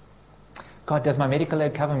 God, does my medical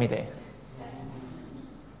aid cover me there?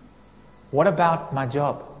 What about my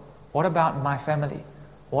job? What about my family?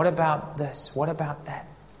 What about this? What about that?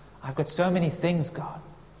 I've got so many things, God.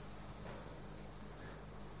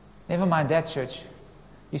 Never mind that, church.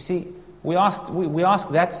 You see, we ask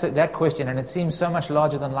that question, and it seems so much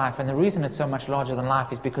larger than life. And the reason it's so much larger than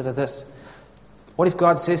life is because of this. What if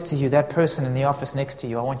God says to you, that person in the office next to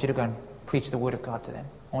you, I want you to go and preach the word of God to them.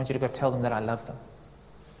 I want you to go tell them that I love them.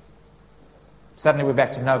 Suddenly we're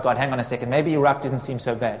back to, no, God, hang on a second. Maybe Iraq doesn't seem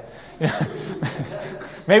so bad.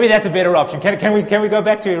 Maybe that's a better option. Can we go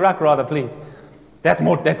back to Iraq rather, please?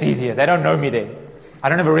 That's easier. They don't know me there. I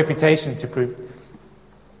don't have a reputation to prove,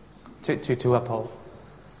 to uphold.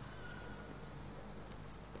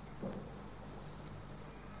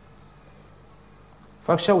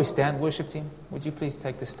 Folks, shall we stand, worship team? Would you please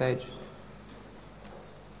take the stage?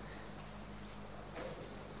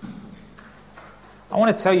 I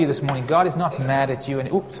want to tell you this morning, God is not mad at you,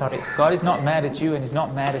 God is not mad at you and He's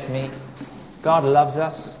not mad at me. God loves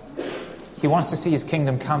us. He wants to see His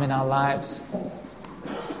kingdom come in our lives.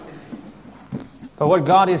 But what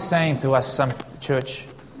God is saying to us, some church,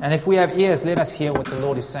 and if we have ears, let us hear what the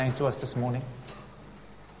Lord is saying to us this morning.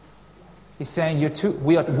 He's saying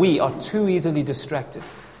we are too easily distracted.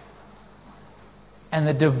 And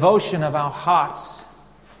the devotion of our hearts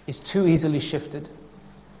is too easily shifted.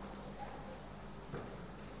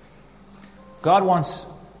 God wants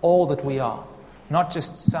all that we are, not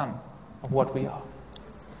just some of what we are.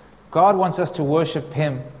 God wants us to worship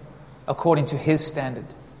Him according to His standard,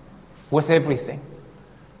 with everything,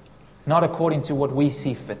 not according to what we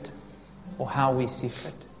see fit or how we see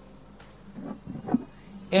fit.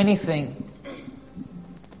 Anything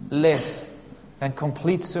less than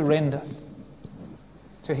complete surrender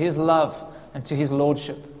to His love and to His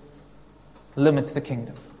lordship limits the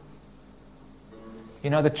kingdom. You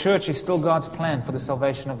know, the church is still God's plan for the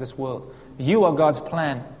salvation of this world. You are God's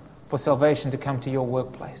plan for salvation to come to your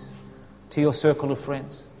workplace, to your circle of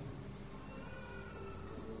friends.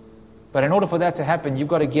 But in order for that to happen,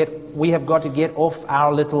 we have got to get off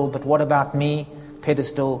our little, but what about me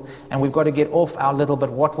pedestal, and we've got to get off our little,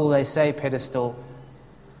 but what will they say pedestal,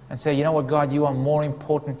 and say, you know what, God, you are more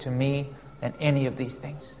important to me than any of these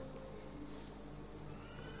things.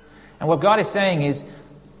 And what God is saying is,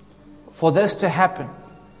 for this to happen,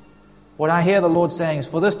 what I hear the Lord saying is,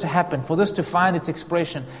 for this to happen, for this to find its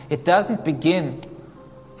expression, it doesn't begin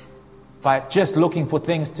by just looking for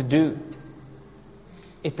things to do.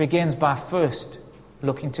 It begins by first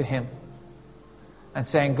looking to Him and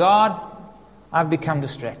saying, God, I've become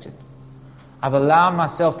distracted. I've allowed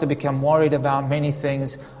myself to become worried about many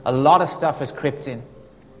things. A lot of stuff has crept in.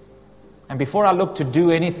 And before I look to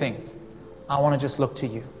do anything, I want to just look to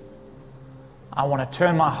You. I want to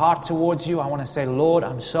turn my heart towards You. I want to say, Lord,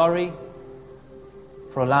 I'm sorry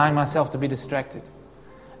for allowing myself to be distracted.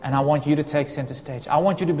 And I want You to take center stage. I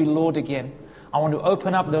want You to be Lord again. I want to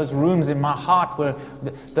open up those rooms in my heart where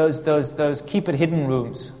those keep it hidden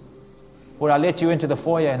rooms, where I let You into the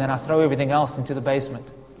foyer and then I throw everything else into the basement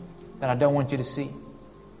that I don't want You to see.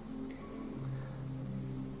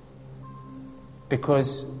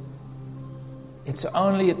 Because it's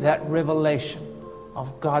only that revelation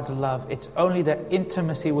of God's love, it's only that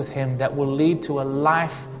intimacy with Him that will lead to a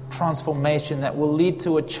life transformation, that will lead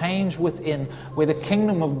to a change within, where the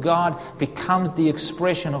kingdom of God becomes the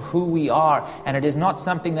expression of who we are. And it is not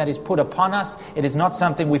something that is put upon us. It is not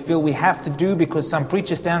something we feel we have to do because some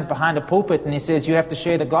preacher stands behind a pulpit and he says you have to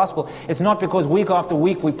share the gospel. It's not because week after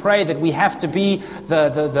week we pray that we have to be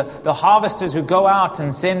the harvesters who go out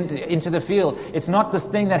and send into the field. It's not this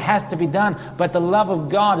thing that has to be done, but the love of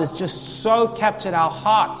God has just so captured our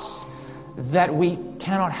hearts that we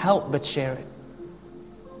cannot help but share it.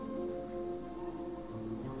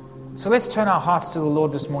 So let's turn our hearts to the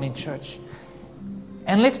Lord this morning, church.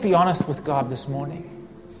 And let's be honest with God this morning.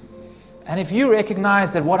 And if you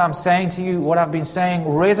recognize that what I'm saying to you, what I've been saying,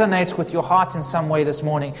 resonates with your heart in some way this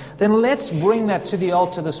morning, then let's bring that to the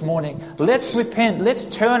altar this morning. Let's repent. Let's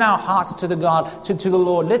turn our hearts to the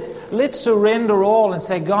Lord. Let's surrender all and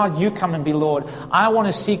say, God, You come and be Lord. I want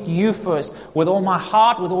to seek You first. With all my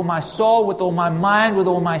heart, with all my soul, with all my mind, with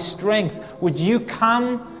all my strength. Would You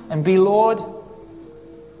come and be Lord?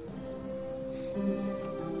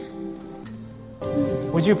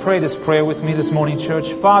 Would you pray this prayer with me this morning,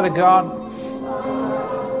 church? Father God,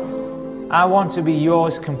 I want to be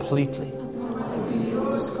Yours completely.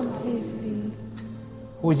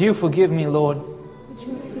 Would You forgive me, Lord,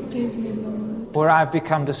 where I've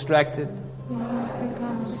become distracted,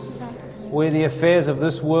 where the affairs of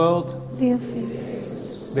this world,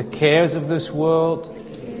 the cares of this world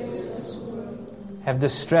have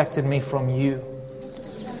distracted me from You,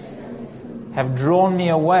 have drawn me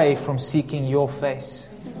away from seeking Your face.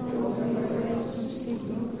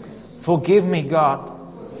 Forgive me, God,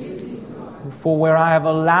 for where I have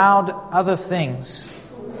allowed other things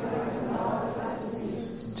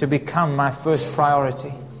to become my first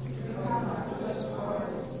priority.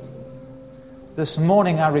 This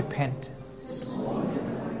morning I repent.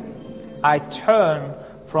 I turn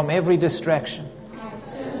from every distraction.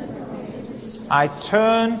 I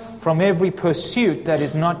turn from every pursuit that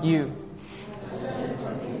is not You.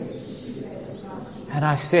 And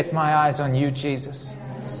I set my eyes on You, Jesus.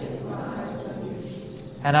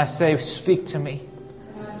 And I say, speak to me.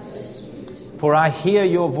 For I hear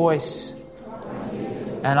Your voice.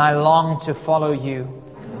 And I long to follow You.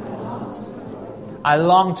 I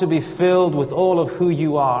long to be filled with all of who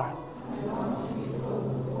You are.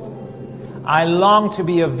 I long to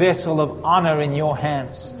be a vessel of honor in Your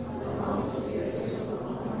hands.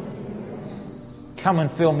 Come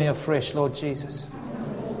and fill me afresh, Lord Jesus.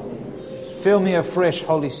 Fill me afresh,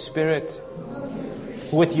 Holy Spirit,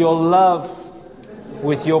 with Your love,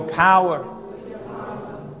 with Your power,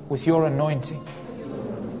 with Your anointing.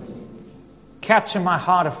 Capture my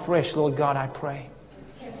heart afresh, Lord God, I pray.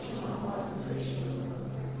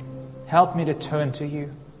 Help me to turn to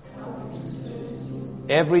you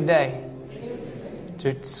every day,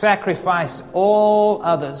 to sacrifice all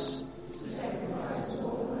others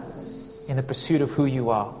in the pursuit of who you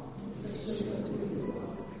are.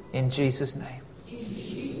 In Jesus' name.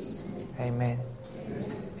 Amen.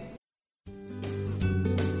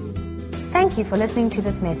 Thank you for listening to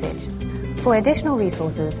this message. For additional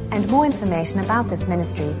resources and more information about this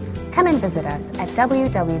ministry, come and visit us at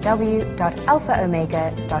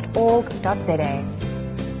www.alphaomega.org.za.